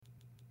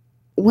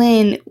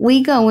when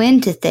we go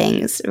into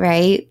things,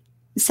 right,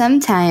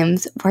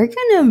 sometimes we're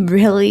going to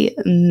really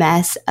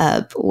mess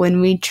up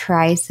when we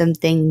try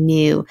something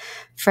new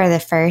for the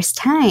first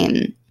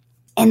time.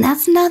 And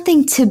that's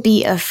nothing to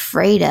be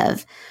afraid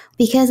of,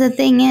 because the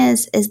thing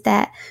is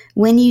that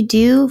when you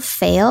do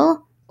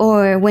fail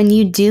or when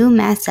you do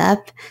mess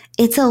up,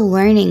 it's a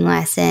learning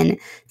lesson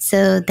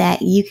so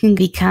that you can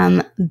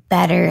become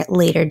better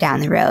later down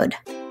the road.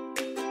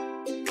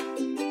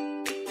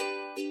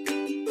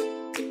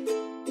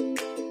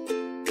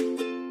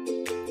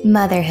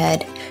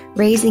 Motherhood,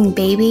 raising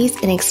babies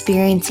and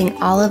experiencing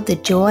all of the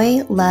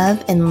joy,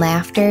 love, and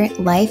laughter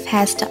life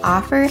has to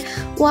offer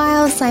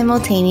while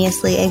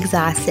simultaneously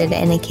exhausted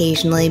and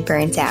occasionally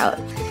burnt out.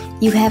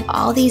 You have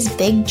all these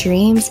big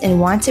dreams and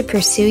want to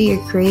pursue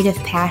your creative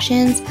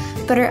passions,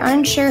 but are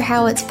unsure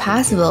how it's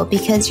possible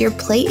because your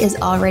plate is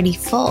already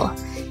full.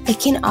 It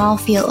can all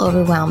feel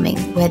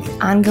overwhelming with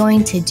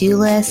ongoing to-do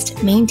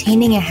list,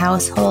 maintaining a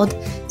household,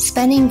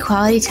 spending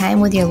quality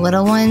time with your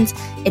little ones,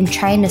 and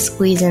trying to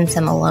squeeze in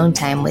some alone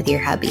time with your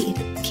hubby.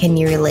 Can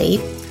you relate?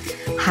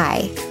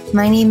 Hi,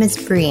 my name is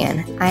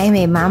Brianne. I am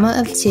a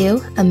mama of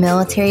two, a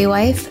military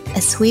wife,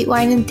 a sweet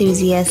wine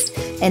enthusiast,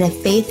 and a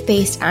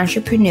faith-based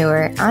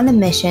entrepreneur on a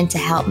mission to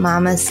help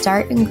mamas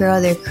start and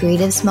grow their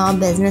creative small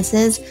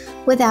businesses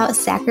without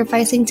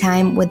sacrificing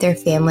time with their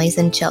families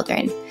and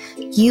children.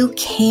 You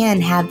can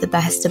have the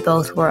best of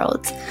both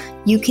worlds.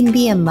 You can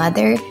be a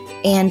mother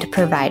and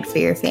provide for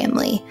your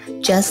family,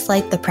 just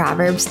like the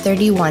Proverbs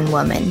 31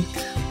 woman.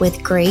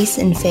 With grace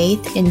and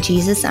faith in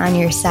Jesus on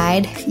your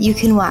side, you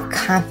can walk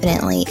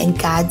confidently in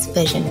God's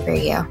vision for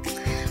you.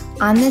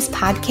 On this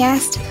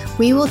podcast,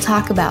 we will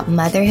talk about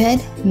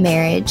motherhood,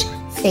 marriage,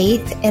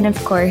 faith, and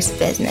of course,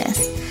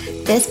 business.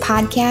 This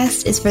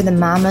podcast is for the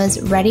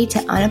mamas ready to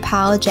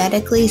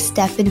unapologetically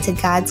step into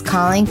God's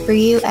calling for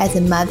you as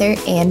a mother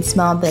and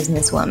small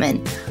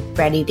businesswoman.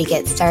 Ready to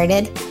get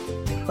started?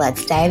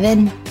 Let's dive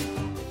in.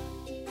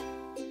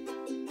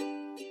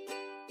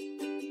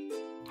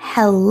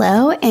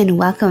 Hello and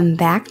welcome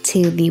back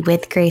to the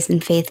With Grace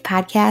and Faith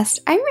podcast.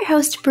 I'm your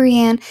host,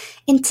 Brianne,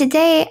 and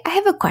today I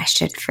have a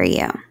question for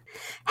you.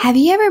 Have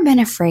you ever been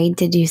afraid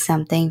to do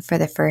something for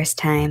the first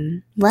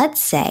time?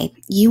 Let's say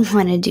you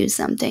want to do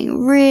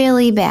something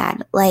really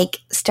bad, like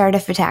start a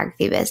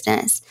photography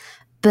business,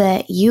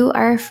 but you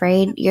are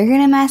afraid you're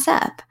going to mess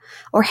up.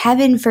 Or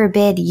heaven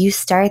forbid you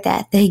start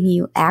that thing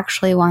you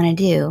actually want to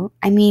do.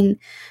 I mean,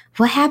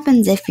 what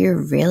happens if you're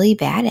really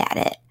bad at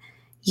it?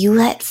 You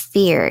let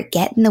fear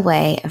get in the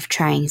way of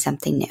trying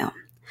something new.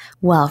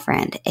 Well,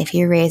 friend, if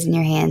you're raising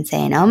your hand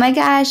saying, oh my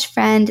gosh,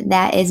 friend,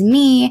 that is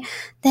me,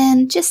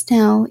 then just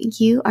know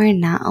you are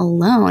not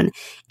alone.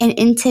 And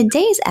in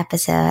today's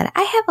episode,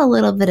 I have a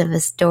little bit of a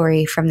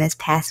story from this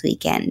past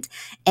weekend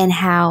and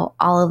how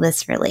all of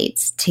this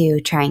relates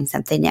to trying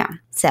something new.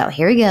 So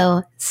here we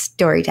go,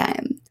 story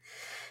time.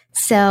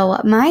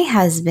 So my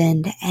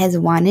husband has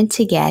wanted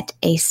to get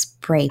a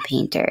spray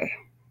painter.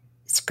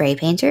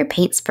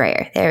 Paint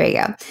sprayer. There we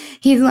go.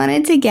 He's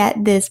wanted to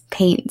get this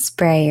paint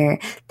sprayer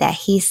that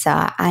he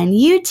saw on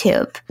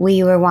YouTube.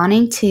 We were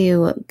wanting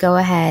to go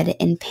ahead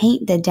and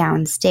paint the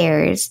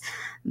downstairs,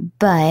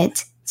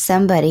 but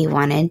somebody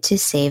wanted to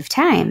save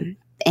time.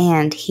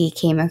 And he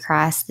came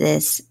across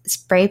this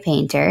spray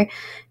painter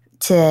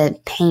to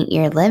paint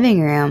your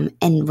living room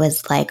and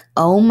was like,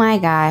 oh my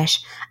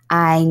gosh,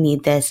 I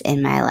need this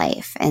in my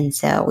life. And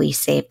so we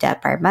saved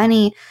up our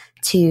money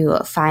to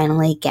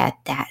finally get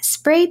that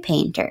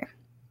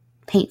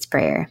paint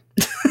sprayer.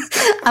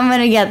 I'm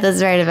going to get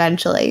this right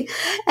eventually.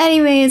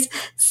 Anyways,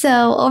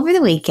 so over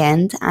the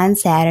weekend on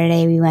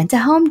Saturday, we went to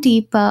Home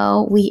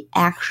Depot. We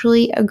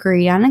actually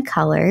agreed on a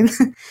color.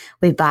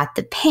 We bought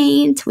the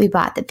paint, we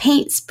bought the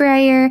paint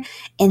sprayer,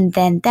 and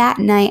then that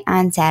night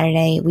on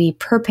Saturday, we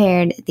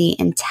prepared the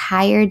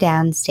entire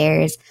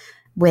downstairs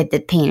with the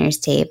painter's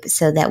tape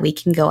so that we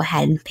can go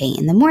ahead and paint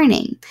in the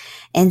morning.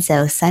 And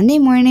so Sunday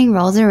morning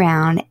rolls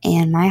around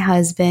and my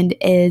husband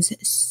is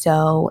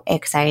so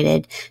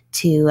excited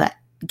to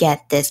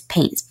get this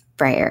paint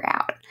sprayer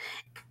out.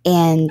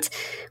 And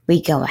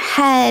we go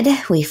ahead,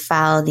 we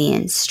follow the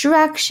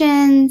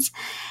instructions,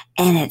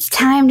 and it's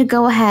time to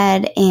go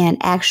ahead and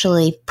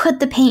actually put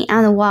the paint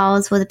on the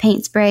walls with a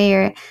paint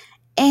sprayer.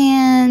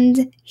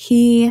 And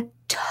he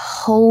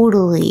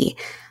totally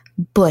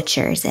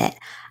butchers it.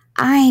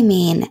 I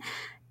mean,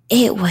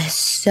 it was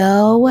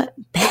so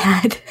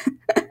bad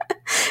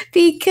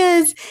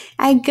because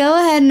I go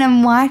ahead and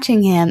I'm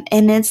watching him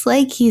and it's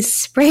like he's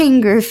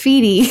spraying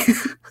graffiti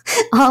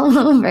all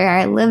over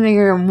our living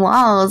room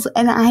walls.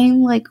 And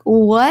I'm like,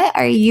 what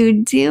are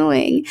you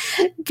doing?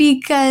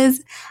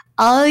 Because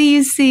all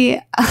you see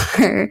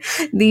are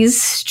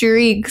these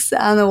streaks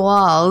on the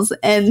walls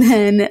and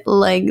then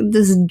like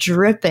this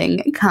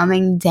dripping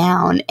coming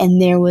down,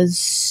 and there was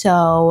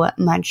so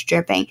much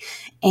dripping.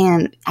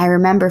 And I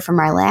remember from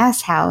our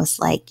last house,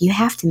 like you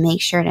have to make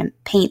sure to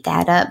paint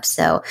that up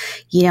so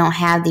you don't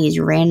have these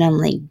random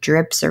like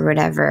drips or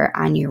whatever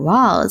on your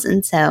walls.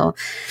 And so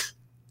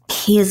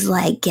he's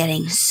like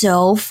getting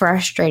so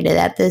frustrated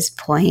at this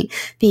point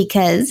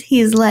because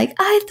he's like,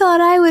 I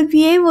thought I would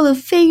be able to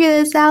figure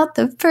this out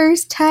the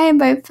first time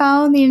by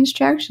following the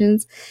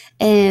instructions.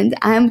 And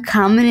I'm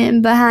coming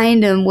in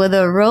behind him with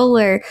a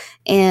roller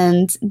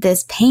and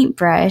this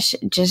paintbrush,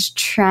 just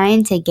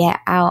trying to get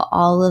out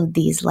all of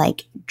these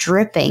like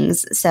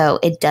drippings so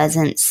it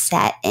doesn't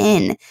set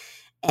in.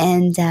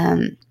 And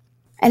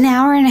an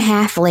hour and a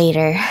half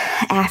later,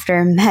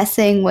 after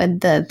messing with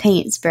the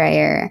paint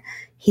sprayer,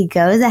 he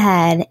goes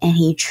ahead and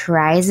he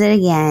tries it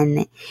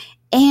again.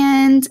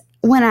 And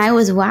when I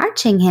was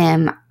watching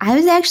him, I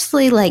was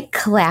actually like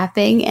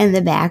clapping in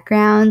the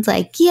background,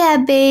 like, yeah,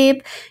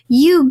 babe,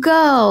 you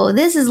go.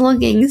 This is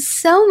looking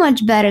so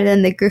much better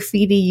than the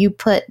graffiti you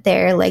put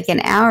there like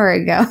an hour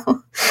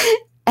ago.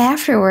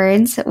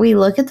 Afterwards, we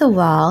look at the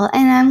wall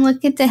and I'm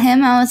looking to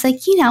him. I was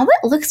like, you know,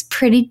 it looks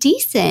pretty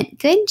decent.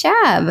 Good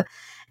job.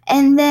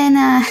 And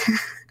then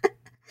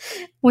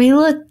we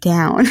look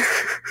down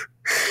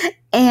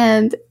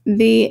and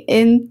the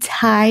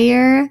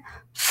entire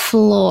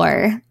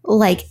floor,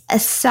 like a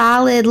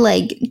solid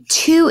like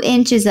 2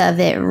 inches of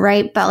it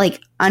right but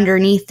like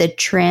underneath the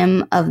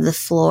trim of the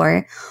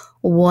floor,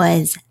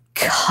 was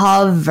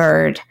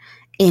covered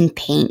in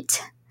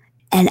paint.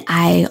 And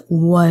I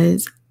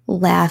was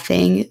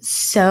laughing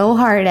so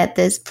hard at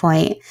this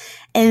point.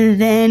 And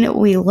then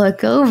we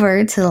look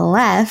over to the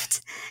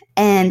left,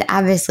 and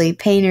obviously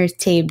painter's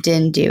tape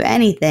didn't do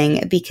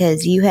anything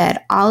because you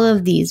had all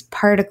of these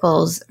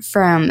particles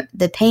from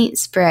the paint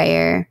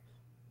spray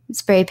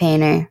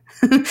painter,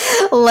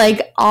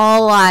 like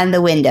all on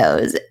the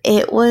windows.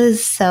 It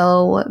was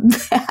so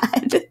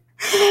bad.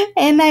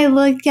 And I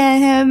look at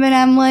him and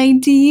I'm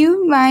like, do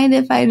you mind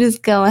if I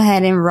just go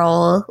ahead and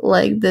roll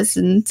like this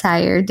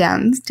entire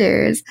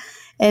downstairs?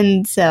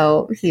 And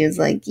so he was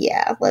like,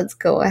 yeah, let's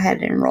go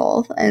ahead and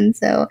roll. And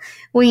so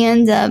we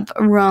end up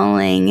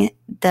rolling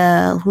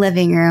the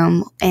living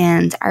room,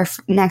 and our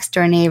next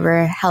door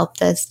neighbor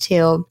helped us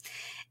too.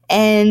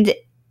 And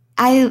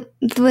I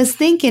was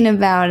thinking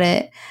about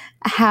it,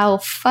 how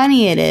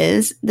funny it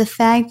is, the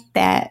fact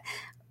that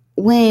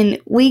when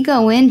we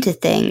go into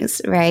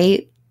things,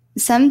 right,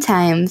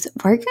 sometimes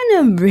we're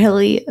going to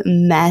really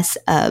mess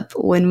up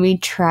when we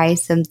try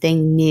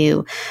something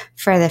new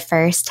for the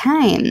first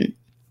time.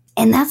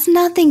 And that's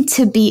nothing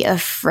to be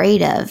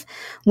afraid of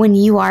when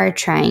you are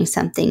trying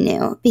something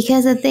new.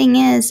 Because the thing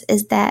is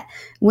that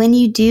when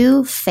you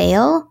do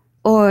fail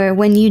or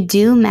when you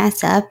do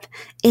mess up,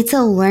 it's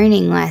a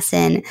learning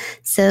lesson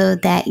so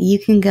that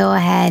you can go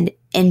ahead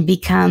and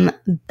become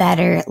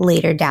better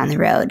later down the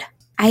road.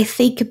 I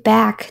think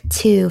back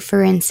to,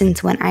 for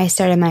instance, when I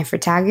started my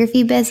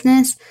photography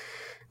business.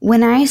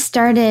 When I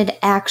started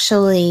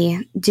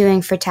actually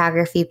doing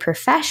photography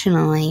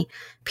professionally,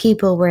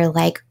 people were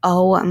like,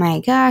 oh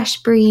my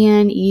gosh,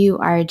 Brienne, you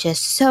are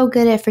just so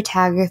good at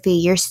photography.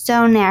 You're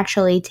so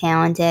naturally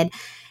talented.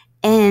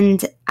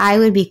 And I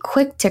would be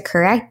quick to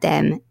correct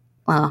them.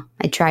 Well,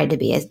 I tried to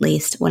be, at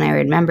least when I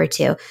remember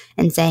to,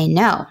 and say,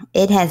 no,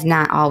 it has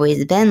not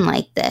always been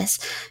like this,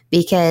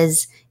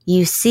 because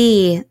you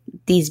see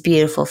these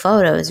beautiful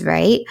photos,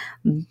 right?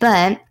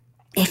 But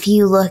if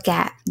you look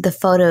at the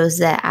photos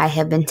that I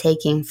have been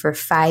taking for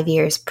 5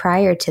 years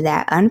prior to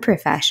that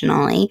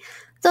unprofessionally,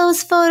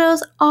 those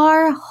photos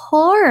are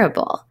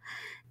horrible.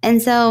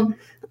 And so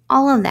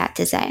all of that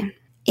to say,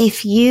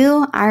 if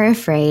you are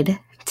afraid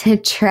to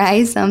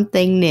try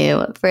something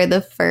new for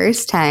the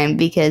first time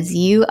because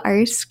you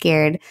are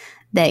scared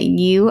that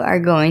you are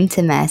going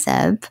to mess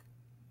up,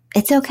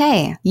 it's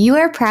okay. You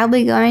are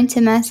probably going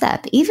to mess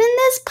up. Even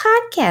this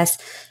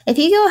podcast, if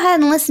you go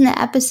ahead and listen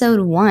to episode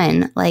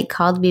 1, like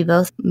Called to Be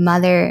Both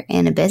Mother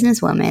and a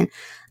Businesswoman,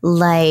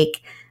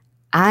 like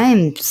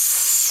I'm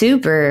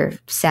super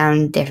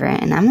sound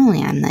different, and I'm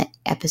only on the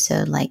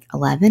episode like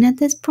 11 at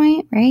this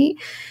point, right?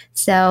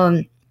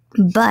 So,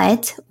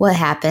 but what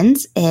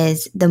happens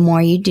is the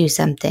more you do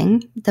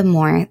something, the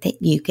more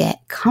that you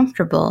get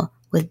comfortable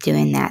with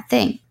doing that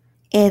thing.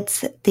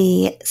 It's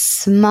the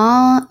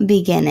small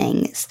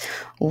beginnings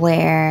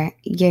where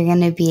you're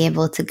going to be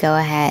able to go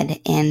ahead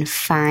and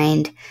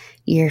find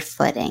your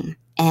footing,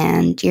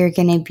 and you're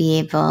going to be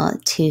able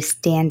to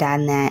stand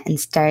on that and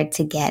start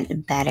to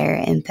get better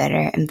and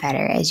better and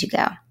better as you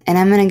go. And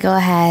I'm going to go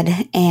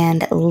ahead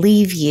and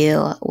leave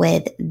you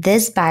with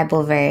this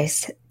Bible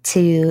verse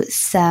to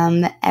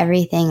sum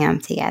everything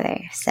up together.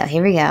 So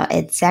here we go.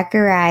 It's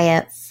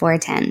Zechariah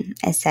 4:10.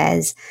 It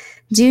says,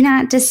 do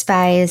not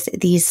despise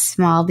these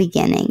small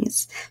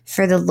beginnings,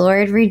 for the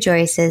Lord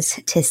rejoices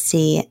to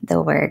see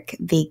the work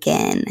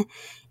begin.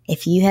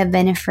 If you have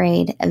been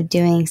afraid of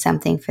doing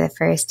something for the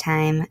first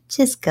time,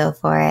 just go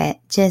for it.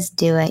 Just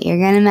do it. You're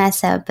going to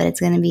mess up, but it's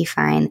going to be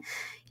fine.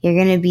 You're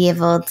going to be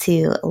able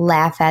to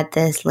laugh at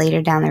this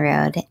later down the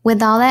road.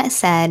 With all that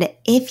said,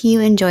 if you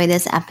enjoy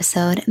this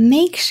episode,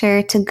 make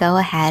sure to go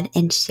ahead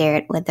and share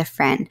it with a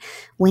friend.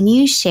 When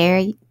you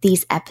share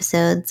these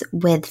episodes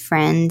with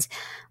friends,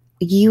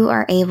 you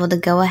are able to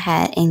go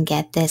ahead and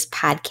get this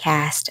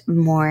podcast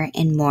more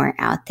and more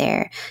out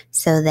there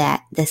so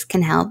that this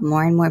can help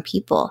more and more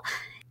people.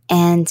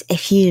 And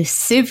if you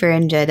super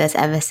enjoyed this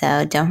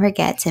episode, don't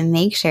forget to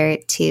make sure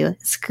to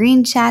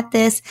screenshot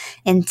this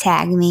and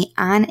tag me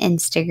on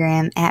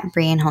Instagram at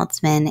Brianne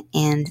Holtzman.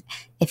 And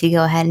if you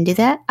go ahead and do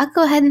that, I'll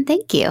go ahead and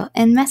thank you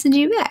and message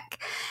you back.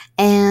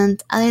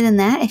 And other than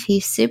that, if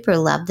you super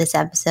love this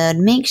episode,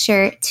 make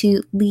sure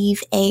to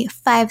leave a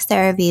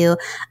 5-star review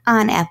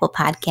on Apple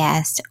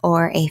Podcasts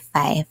or a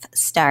 5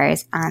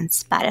 stars on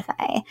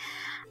Spotify.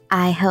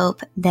 I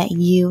hope that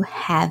you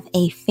have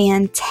a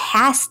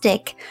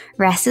fantastic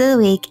rest of the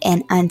week.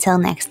 And until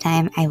next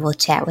time, I will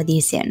chat with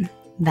you soon.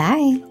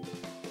 Bye.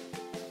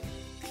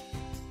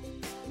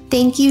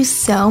 Thank you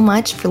so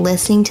much for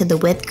listening to the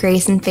With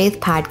Grace and Faith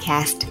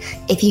podcast.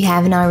 If you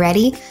haven't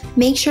already,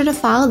 make sure to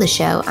follow the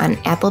show on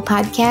Apple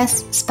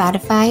Podcasts,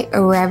 Spotify,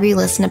 or wherever you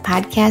listen to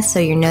podcasts so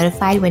you're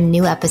notified when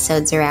new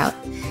episodes are out.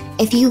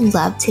 If you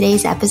loved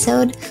today's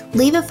episode,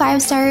 leave a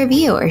 5-star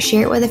review or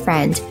share it with a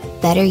friend.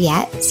 Better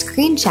yet,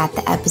 screenshot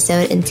the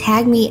episode and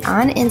tag me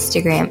on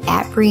Instagram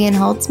at Brianne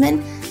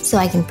Holtzman so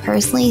I can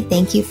personally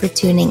thank you for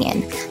tuning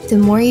in. The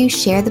more you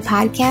share the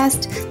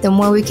podcast, the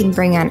more we can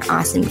bring on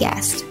awesome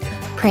guests.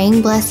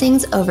 Praying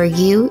blessings over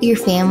you, your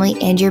family,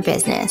 and your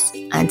business.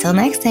 Until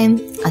next time,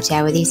 I'll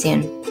chat with you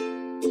soon.